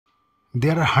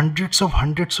There are hundreds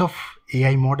of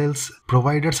AI models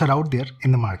providers are out there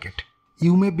in the market.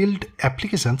 You may build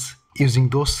applications using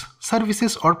those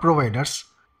services or providers.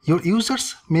 Your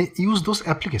users may use those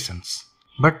applications.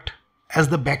 But as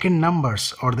the backend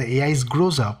numbers or the AIs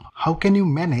grows up, how can you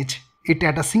manage it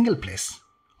at a single place?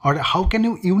 Or how can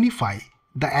you unify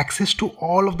the access to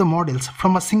all of the models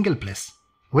from a single place?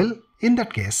 Well, in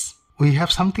that case, we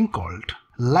have something called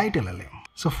LiteLlm.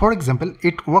 So for example,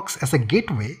 it works as a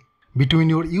gateway between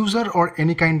your user or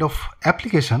any kind of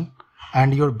application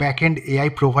and your backend AI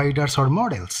providers or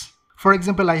models. For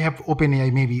example, I have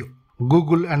OpenAI, maybe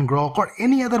Google and Grok or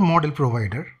any other model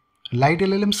provider.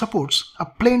 LiteLlm supports a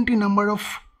plenty number of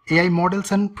AI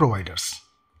models and providers.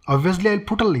 Obviously, I'll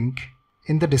put a link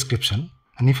in the description.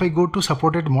 And if I go to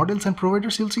supported models and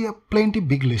providers, you'll see a plenty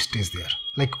big list is there,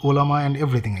 like Ollama and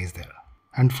everything is there.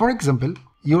 And for example,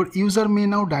 your user may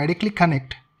now directly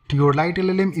connect to your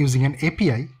LiteLlm using an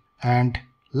API, and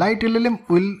LiteLlm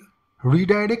will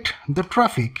redirect the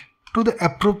traffic to the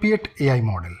appropriate AI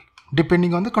model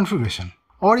depending on the configuration.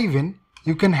 Or even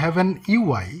you can have an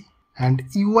UI, and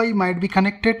UI might be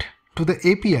connected to the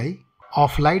API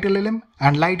of LiteLlm,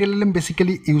 and LiteLlm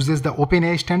basically uses the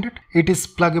OpenAI standard. It is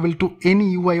pluggable to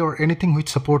any UI or anything which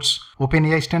supports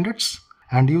OpenAI standards,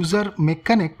 and user may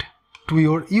connect to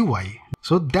your UI.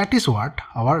 So that is what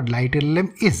our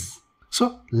LiteLlm is.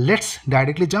 So let's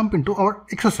directly jump into our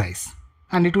exercise,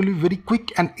 and it will be very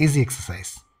quick and easy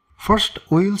exercise. First,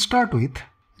 we will start with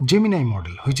Gemini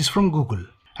model, which is from Google,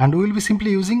 and we will be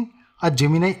simply using a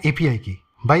Gemini API key.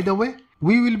 By the way,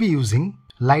 we will be using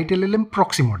LiteLlm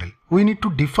Proxy model. We need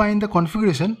to define the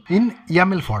configuration in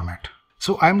YAML format.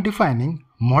 So I am defining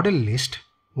model list.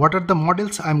 What are the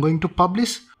models I am going to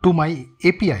publish to my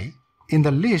API? In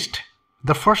the list,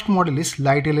 the first model is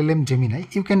LiteLlm Gemini.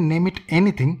 You can name it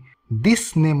anything.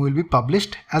 This name will be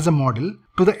published as a model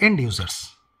to the end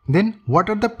users. Then what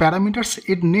are the parameters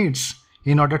it needs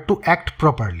in order to act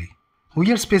properly?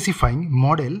 We are specifying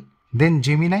model, then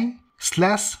Gemini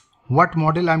 / what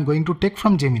model I am going to take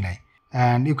from Gemini.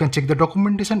 And you can check the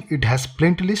documentation, it has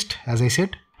plenty list as I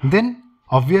said. Then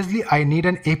obviously I need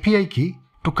an API key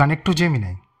to connect to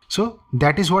Gemini. So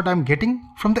that is what I'm getting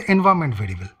from the environment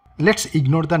variable. Let's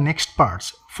ignore the next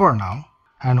parts for now.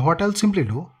 And what I'll simply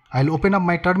do, I'll open up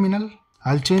my terminal,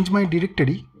 I'll change my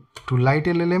directory to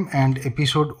LiteLlm and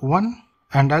episode 1,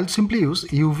 and I'll simply use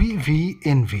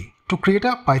uvvenv to create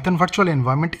a Python virtual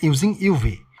environment using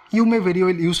UV. You may very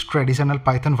well use traditional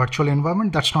Python virtual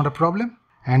environment, that's not a problem.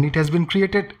 And it has been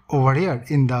created over here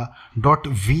in the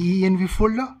 .venv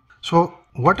folder. So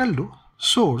what I'll do,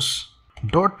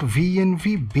 source.venv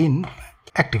bin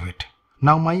activate.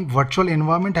 Now my virtual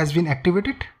environment has been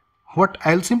activated. What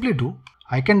I'll simply do,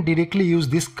 I can directly use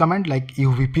this command like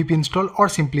uv pip install or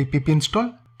simply pip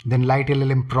install, then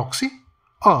LiteLlm Proxy,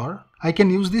 or I can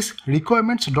use this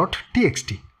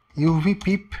requirements.txt, uv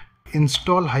pip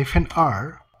install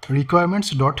 -r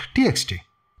requirements.txt,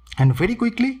 and very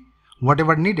quickly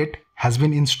whatever needed has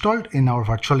been installed in our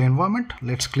virtual environment.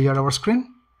 Let's clear our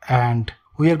screen, and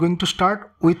we are going to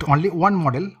start with only one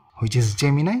model, which is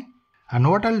Gemini. And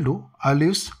what I'll do, I'll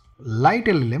use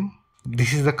LiteLlm,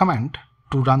 this is the command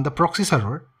to run the proxy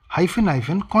server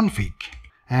 --config,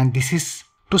 and this is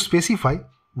to specify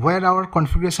where our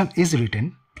configuration is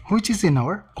written, which is in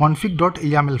our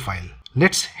config.yaml file.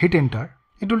 Let's hit enter.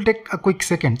 It will take a quick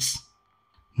seconds.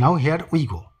 Now here we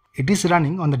go. It is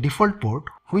running on the default port,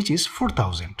 which is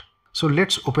 4000. So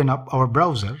let's open up our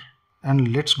browser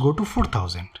and let's go to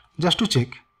 4000 just to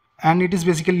check. And it is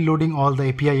basically loading all the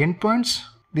API endpoints.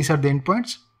 These are the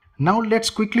endpoints. Now let's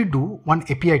quickly do one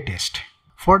API test.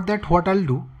 For that, what I'll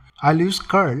do, I'll use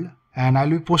curl and I'll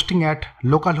be posting at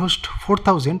localhost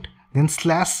 4000, then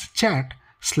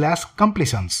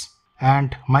 /chat/completions.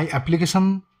 And my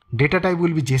application data type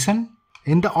will be JSON.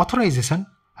 In the authorization,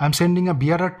 I'm sending a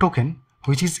BRR token,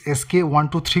 which is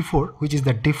SK1234, which is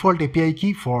the default API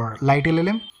key for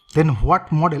LiteLlm. Then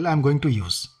what model I'm going to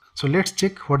use. So let's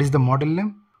check what is the model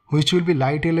name, which will be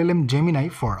LiteLlm Gemini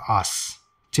for us.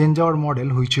 Change our model,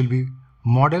 which will be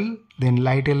model, then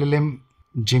LiteLlm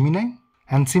Gemini,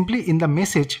 and simply in the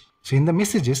message, so in the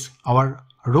messages, our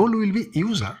role will be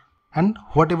user and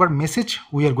whatever message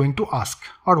we are going to ask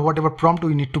or whatever prompt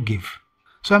we need to give.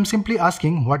 So I'm simply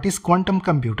asking what is quantum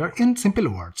computer in simple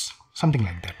words, something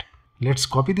like that. Let's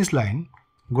copy this line,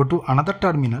 go to another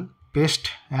terminal,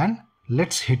 paste, and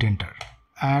let's hit enter.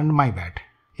 And my bad,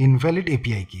 invalid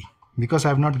API key, because I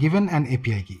have not given an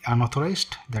API key,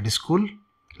 unauthorized, that is cool.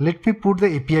 Let me put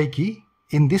the API key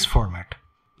in this format,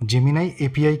 Gemini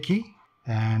API key,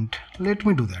 and let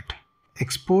me do that.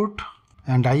 Export,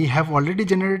 and I have already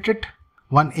generated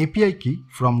one API key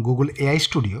from Google AI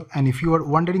Studio, and if you are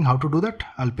wondering how to do that,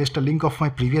 I'll paste a link of my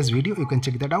previous video, you can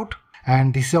check that out.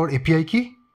 And this is our API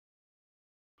key.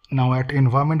 Now at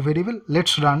environment variable,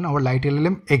 let's run our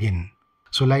LiteLlm again.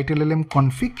 So LiteLlm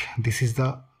config, this is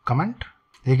the command.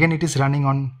 Again it is running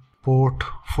on port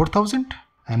 4000,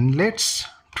 and let's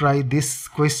try this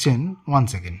question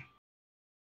once again.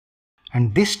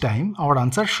 And this time our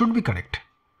answer should be correct.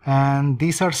 And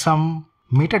these are some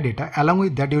metadata. Along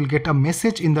with that, you will get a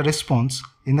message in the response.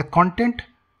 In the content,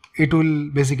 it will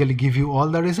basically give you all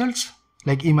the results,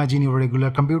 like imagine your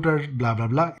regular computer, blah blah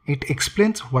blah. It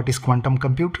explains what is quantum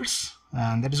computers,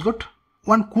 and that is good.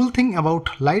 One cool thing about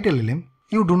LiteLlm,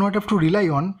 you do not have to rely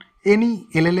on any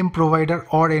LLM provider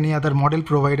or any other model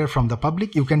provider from the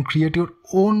public. You can create your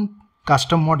own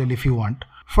custom model if you want.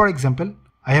 For example,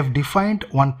 I have defined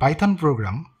one Python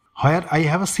program where I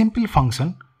have a simple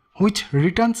function which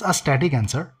returns a static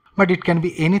answer, but it can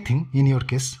be anything in your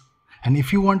case. And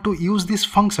if you want to use this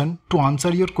function to answer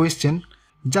your question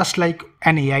just like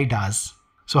an AI does,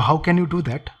 so how can you do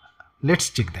that?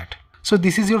 Let's check that. So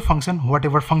this is your function,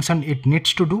 whatever function it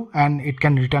needs to do, and it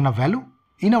can return a value.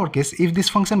 In our case, if this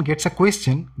function gets a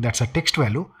question, that's a text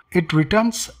value, it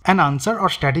returns an answer or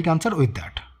static answer with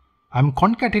that. I'm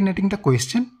concatenating the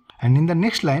question, and in the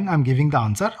next line, I'm giving the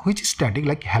answer which is static,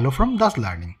 like hello from thus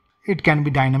learning. It can be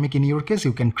dynamic in your case,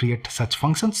 you can create such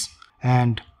functions.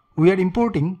 And we are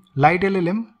importing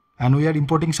LiteLlm, and we are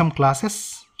importing some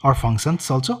classes or functions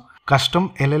also,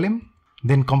 Custom LLM,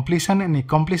 then completion and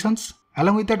incompletions.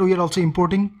 Along with that, we are also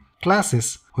importing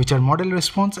classes which are model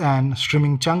response and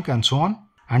streaming chunk and so on.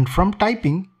 And from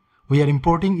typing, we are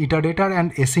importing iterator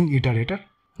and async iterator.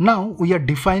 Now we are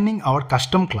defining our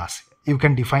custom class. You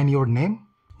can define your name.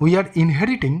 We are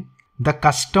inheriting the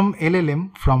custom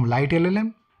LLM from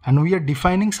LiteLlm, and we are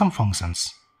defining some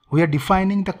functions. We are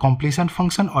defining the completion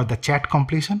function or the chat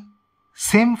completion.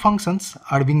 Same functions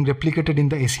are being replicated in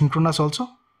the asynchronous also.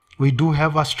 We do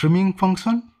have a streaming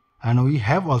function, and we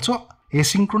have also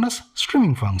asynchronous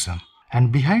streaming function.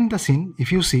 And behind the scene,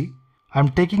 if you see, I'm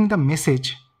taking the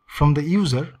message from the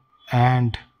user,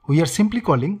 and we are simply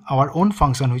calling our own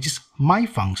function, which is my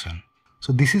function.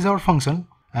 So this is our function,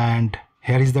 and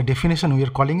here is the definition we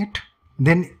are calling it.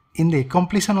 Then in the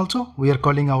completion also, we are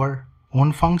calling our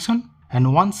own function,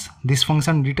 and once this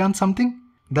function returns something,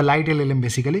 the LiteLlm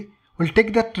basically will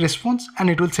take that response and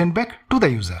it will send back to the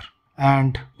user.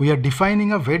 And we are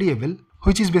defining a variable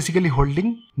which is basically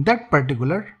holding that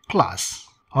particular class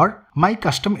or my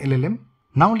custom LLM.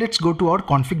 Now let's go to our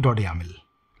config.yaml.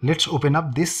 Let's open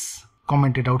up this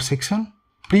commented out section.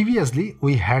 Previously,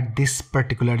 we had this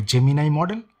particular Gemini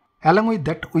model. Along with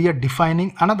that, we are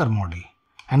defining another model,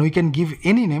 and we can give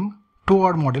any name to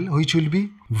our model which will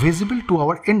be visible to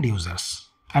our end users.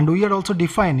 And we are also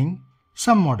defining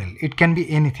some model. It can be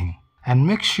anything. And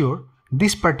make sure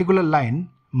this particular line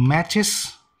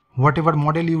matches whatever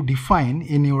model you define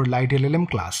in your LiteLlm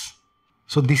class.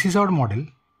 So this is our model.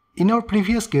 In our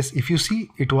previous case, if you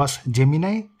see, it was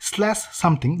Gemini /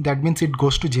 something, that means it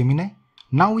goes to Gemini.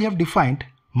 Now we have defined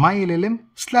my LLM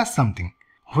 / something.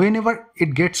 Whenever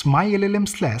it gets my LLM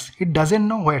 /, it doesn't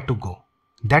know where to go.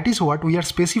 That is what we are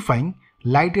specifying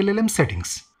LiteLlm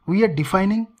settings. We are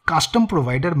defining custom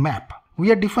provider map.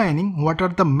 We are defining what are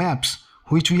the maps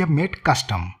which we have made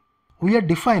custom. We are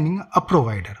defining a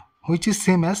provider which is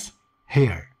same as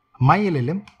here. My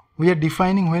LLM, we are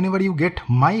defining whenever you get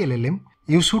my LLM,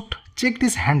 you should check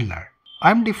this handler.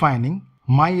 I am defining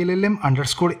my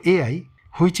LLM_AI,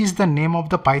 which is the name of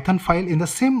the Python file in the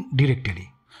same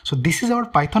directory. So this is our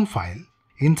Python file.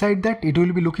 Inside that, it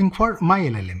will be looking for my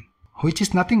LLM, which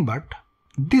is nothing but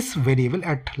this variable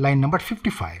at line number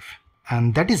 55.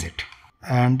 And that is it.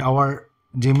 And our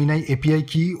Gemini API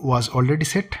key was already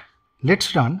set.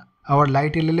 Let's run our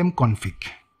LiteLlm config.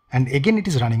 And again, it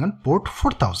is running on port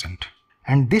 4000.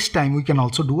 And this time we can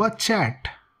also do a chat.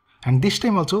 And this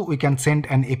time also we can send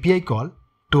an API call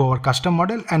to our custom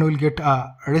model and we'll get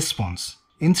a response.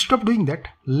 Instead of doing that,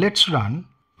 let's run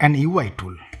an UI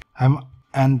tool.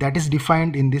 And that is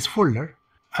defined in this folder.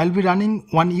 I'll be running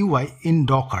one UI in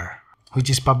Docker, which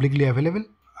is publicly available.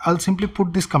 I'll simply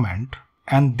put this command,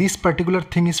 and this particular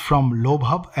thing is from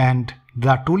LobeHub, and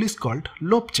the tool is called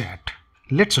LobeChat.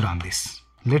 Let's run this.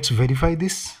 Let's verify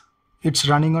this. It's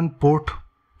running on port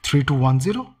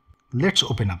 3210. Let's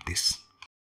open up this.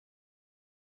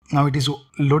 Now it is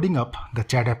loading up the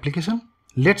chat application.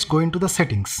 Let's go into the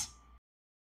settings.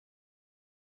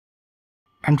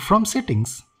 And from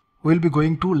settings, we'll be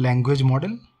going to language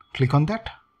model. Click on that.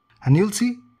 And you'll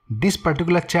see this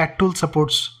particular chat tool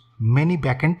supports many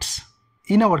backends.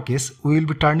 In our case, we will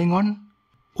be turning on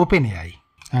OpenAI.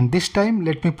 And this time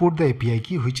let me put the API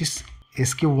key, which is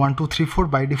SQ1234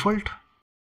 by default.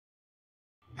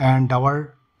 And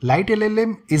our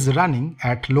LiteLlm is running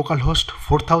at localhost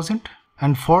 4000.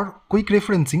 And for quick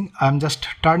referencing, I'm just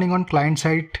turning on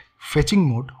client-side fetching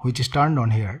mode, which is turned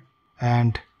on here.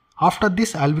 And after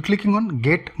this, I'll be clicking on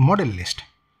Get Model List.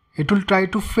 It will try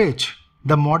to fetch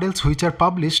the models which are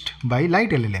published by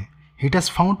LiteLlm. It has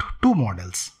found 2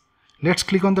 models. Let's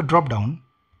click on the drop down.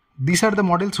 These are the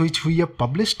models which we have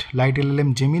published,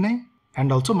 LiteLlm Gemini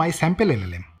and also my sample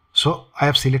LLM. So I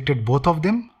have selected both of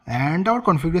them and our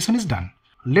configuration is done.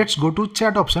 Let's go to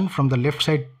chat option from the left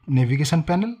side navigation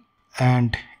panel,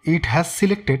 and it has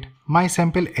selected my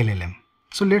sample LLM.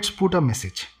 So let's put a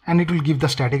message and it will give the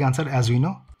static answer as we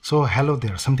know. So hello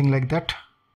there, something like that.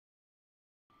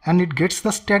 And it gets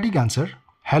the static answer,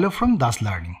 hello from Das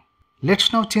Learning.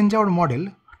 Let's now change our model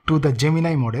to the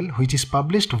Gemini model which is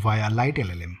published via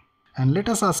LiteLlm. And let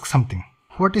us ask something.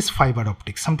 What is fiber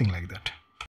optics? Something like that.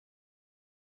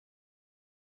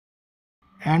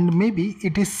 And maybe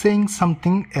it is saying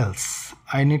something else.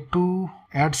 I need to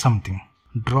add something.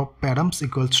 Drop params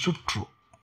equals to true.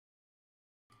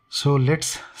 So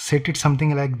let's set it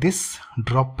something like this,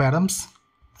 drop params,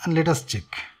 and let us check.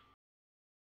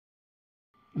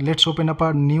 Let's open up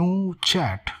a new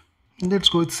chat. Let's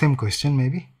go with same question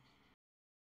maybe.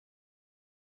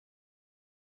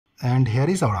 And here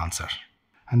is our answer.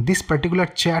 And this particular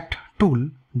chat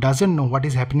tool doesn't know what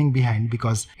is happening behind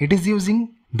because it is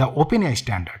using the OpenAI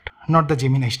standard, not the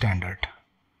Gemini standard.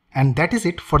 And that is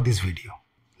it for this video.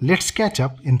 Let's catch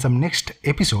up in some next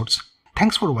episodes.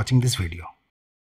 Thanks for watching this video.